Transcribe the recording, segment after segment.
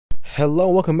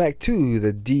Hello, welcome back to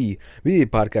the DB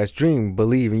Podcast. Dream,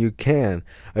 believe, and you can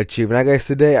achieve. Now, guys,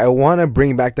 today I want to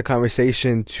bring back the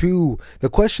conversation to the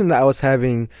question that I was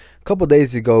having a couple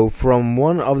days ago from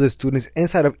one of the students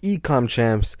inside of Ecom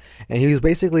Champs, and he was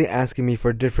basically asking me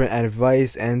for different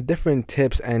advice and different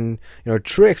tips and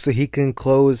tricks so he can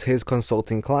close his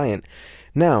consulting client.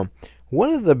 Now,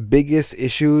 one of the biggest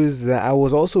issues that I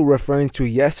was also referring to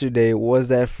yesterday was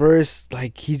that first,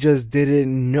 he just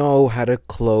didn't know how to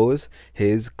close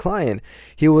his client.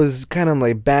 He was kind of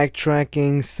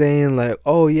backtracking, saying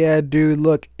oh yeah, dude,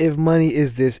 look, if money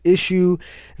is this issue,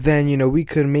 then, we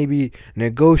could maybe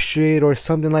negotiate or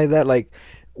something like that.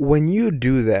 When you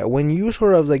do that, when you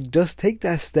sort of just take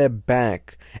that step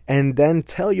back and then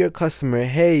tell your customer,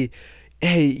 hey,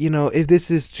 if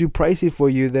this is too pricey for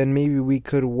you, then maybe we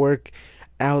could work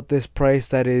out this price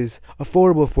that is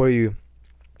affordable for you.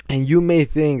 And you may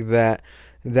think that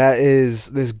is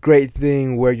this great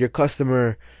thing where your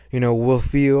customer, will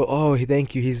feel, oh,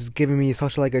 thank you, he's giving me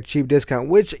such a cheap discount,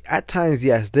 which at times,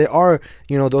 yes, there are,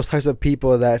 those types of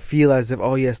people that feel as if,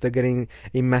 oh yes, they're getting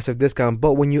a massive discount.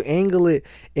 But when you angle it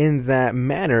in that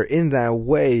manner, in that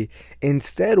way,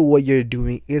 instead what you're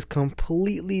doing is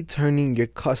completely turning your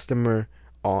customer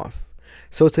off.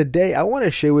 So today I want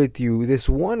to share with you this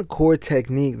one core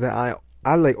technique that I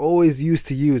always used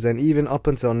to use, and even up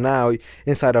until now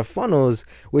inside of funnels,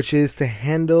 which is to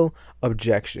handle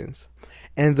objections.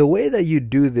 And the way that you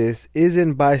do this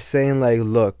isn't by saying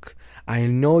look, I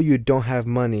know you don't have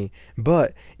money,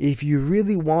 but if you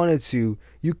really wanted to,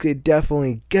 you could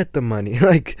definitely get the money.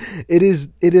 It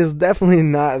is definitely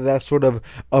not that sort of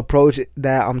approach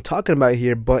that I'm talking about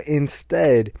here, but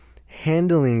instead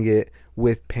handling it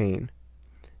with pain.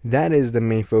 That is the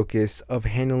main focus of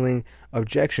handling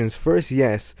objections. First,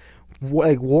 yes,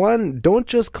 don't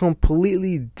just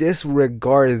completely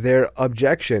disregard their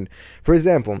objection. For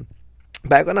example,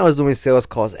 back when I was doing sales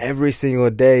calls every single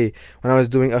day, when I was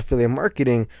doing affiliate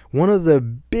marketing, one of the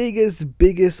biggest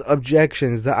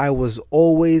objections that I was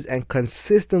always and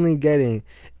consistently getting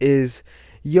is,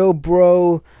 yo,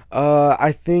 bro,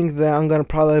 I think that I'm gonna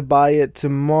probably buy it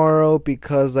tomorrow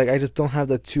because I just don't have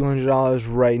the $200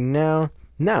 right now.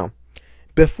 Now,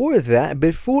 before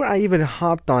I even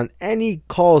hopped on any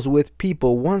calls with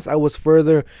people, once I was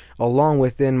further along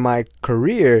within my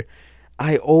career,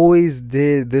 I always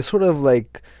did this sort of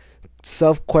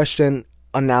self-question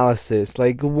analysis.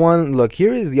 Look,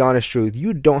 here is the honest truth.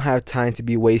 You don't have time to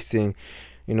be wasting,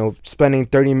 spending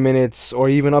 30 minutes or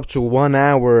even up to 1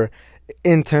 hour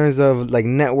in terms of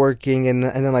networking and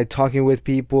then talking with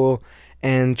people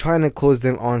and trying to close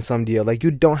them on some deal. You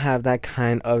don't have that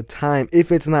kind of time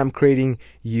if it's not creating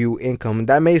you income.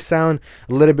 That may sound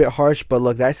a little bit harsh, but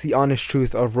look, that's the honest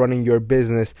truth of running your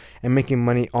business and making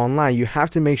money online. You have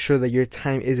to make sure that your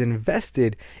time is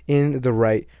invested in the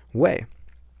right way.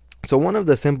 So one of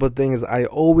the simple things I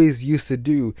always used to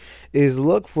do is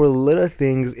look for little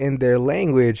things in their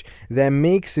language that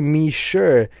makes me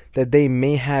sure that they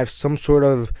may have some sort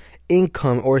of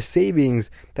income or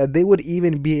savings that they would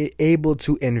even be able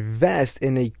to invest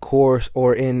in a course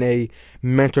or in a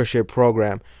mentorship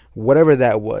program, whatever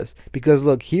that was. Because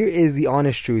look, here is the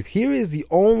honest truth. Here is the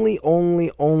only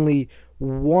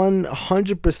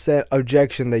 100%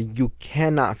 objection that you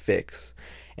cannot fix.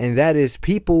 And that is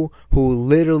people who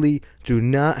literally do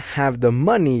not have the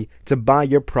money to buy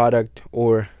your product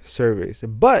or service.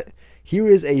 But here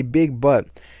is a big but.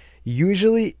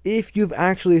 Usually, if you've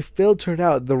actually filtered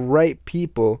out the right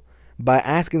people by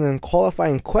asking them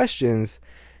qualifying questions,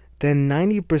 then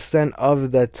 90%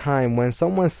 of the time when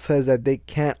someone says that they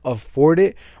can't afford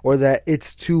it or that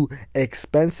it's too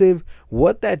expensive,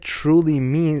 what that truly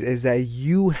means is that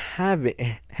you haven't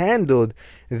handled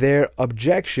their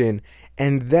objection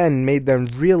and then made them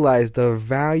realize the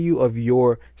value of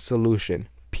your solution,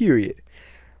 period.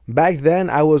 Back then,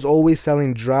 I was always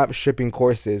selling drop shipping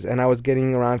courses and I was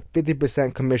getting around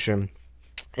 50% commission.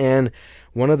 And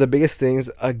one of the biggest things,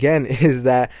 again, is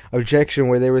that objection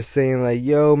where they were saying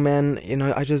yo, man,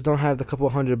 I just don't have the couple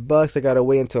 $100. I got to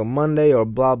wait until Monday or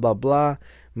blah, blah, blah,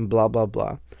 blah, blah,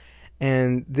 blah.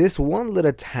 And this one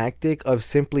little tactic of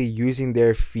simply using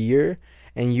their fear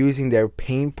and using their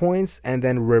pain points and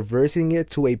then reversing it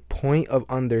to a point of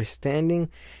understanding,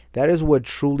 that is what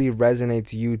truly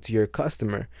resonates you to your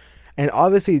customer. And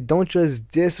obviously, don't just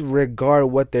disregard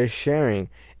what they're sharing.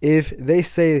 If they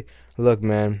say, look,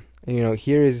 man,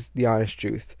 here is the honest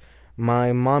truth.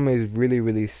 My mom is really,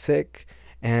 really sick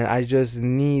and I just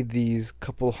need these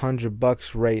couple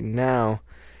 $100 right now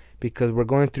because we're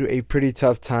going through a pretty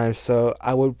tough time. So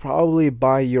I would probably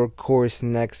buy your course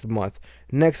next month.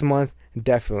 Next month,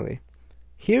 definitely.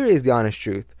 Here is the honest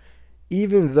truth.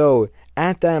 even though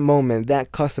at that moment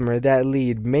that customer, that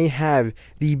lead may have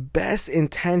the best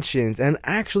intentions and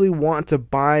actually want to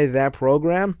buy that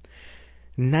program,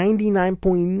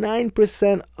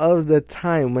 99.9% of the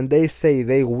time when they say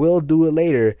they will do it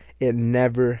later, it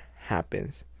never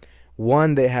happens.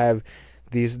 One, they have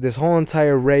this whole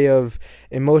entire array of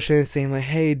emotions saying like,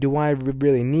 hey, do I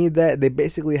really need that? They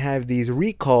basically have these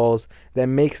recalls that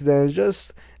makes them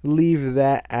just leave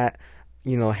that at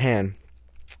hand.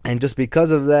 And just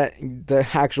because of that, the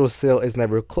actual sale is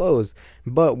never closed.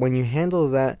 But when you handle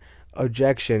that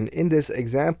objection in this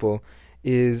example,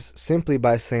 is simply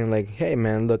by saying like, hey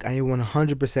man, look, I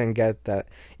 100% get that.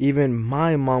 Even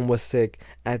my mom was sick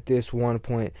at this one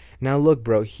point. Now look,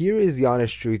 bro, here is the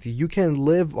honest truth. You can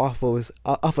live off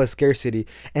of scarcity.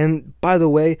 And by the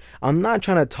way, I'm not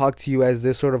trying to talk to you as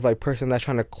this sort of like person that's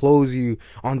trying to close you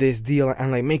on this deal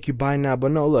and like make you buy now.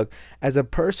 But no, look, as a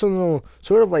personal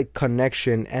sort of like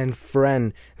connection and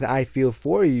friend that I feel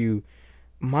for you,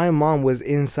 my mom was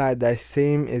inside that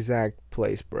same exact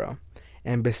place, bro.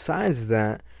 And besides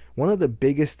that, one of the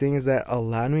biggest things that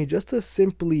allowed me just to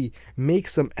simply make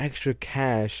some extra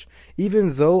cash,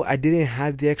 even though I didn't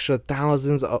have the extra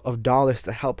thousands of dollars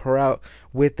to help her out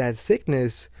with that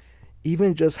sickness,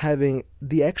 even just having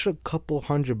the extra couple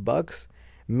 $100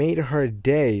 made her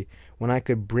day when I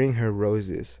could bring her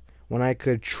roses, when I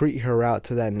could treat her out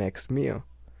to that next meal.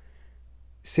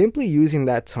 Simply using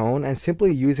that tone and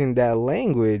simply using that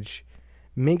language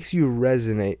makes you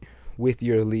resonate with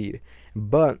your lead.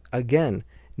 But again,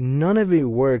 none of it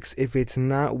works if it's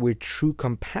not with true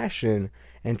compassion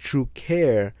and true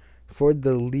care for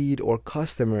the lead or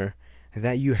customer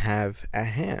that you have at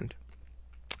hand.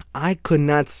 I could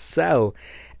not sell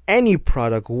any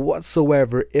product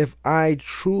whatsoever if I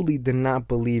truly did not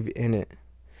believe in it.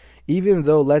 Even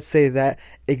though, let's say that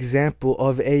example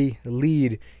of a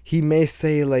lead, he may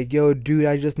say like, yo dude,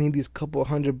 I just need these couple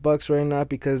 $100 right now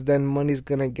because then money's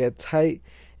gonna get tight.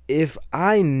 If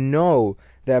I know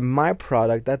that my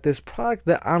product, that this product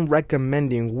that I'm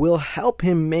recommending will help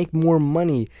him make more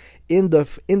money in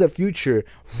the future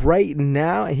right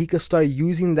now, and he could start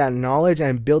using that knowledge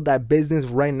and build that business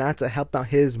right now to help out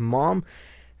his mom,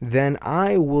 then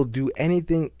I will do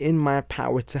anything in my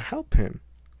power to help him.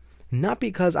 Not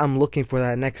because I'm looking for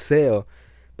that next sale,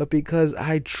 but because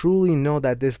I truly know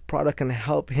that this product can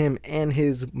help him and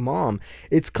his mom.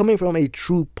 It's coming from a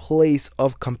true place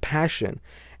of compassion.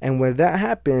 And when that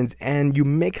happens and you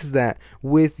mix that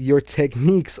with your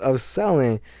techniques of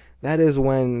selling, that is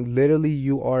when literally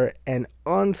you are an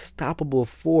unstoppable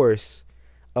force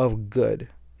of good.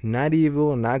 Not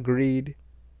evil, not greed,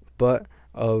 but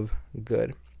of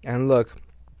good. And look,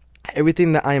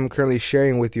 everything that I am currently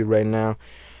sharing with you right now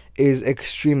is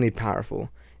extremely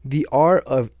powerful. The art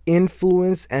of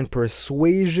influence and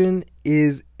persuasion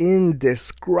is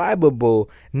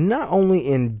indescribable, not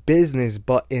only in business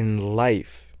but in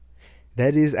life.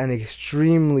 That is an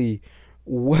extremely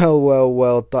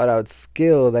well thought out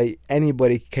skill that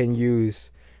anybody can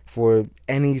use for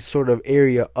any sort of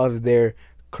area of their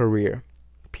career,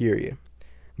 period.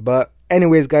 But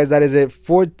anyways, guys, that is it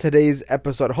for today's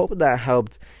episode. I hope that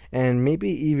helped and maybe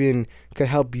even could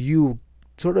help you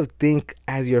sort of think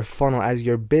as your funnel, as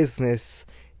your business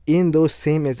in those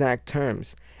same exact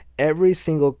terms. Every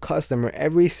single customer,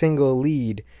 every single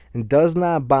lead does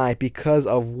not buy because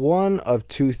of one of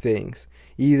two things.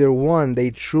 Either one, they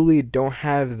truly don't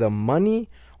have the money,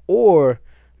 or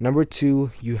number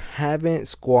two, you haven't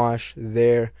squashed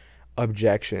their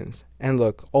objections. And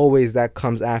look, always that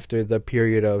comes after the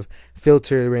period of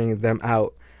filtering them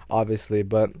out, obviously.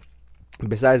 But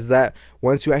besides that,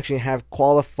 once you actually have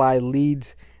qualified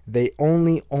leads, they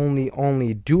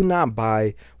only do not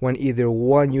buy when either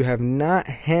one, you have not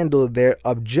handled their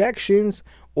objections,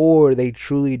 or they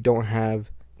truly don't have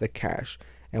the cash.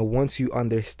 And once you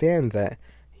understand that,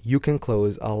 you can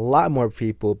close a lot more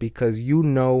people because you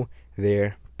know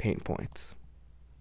their pain points.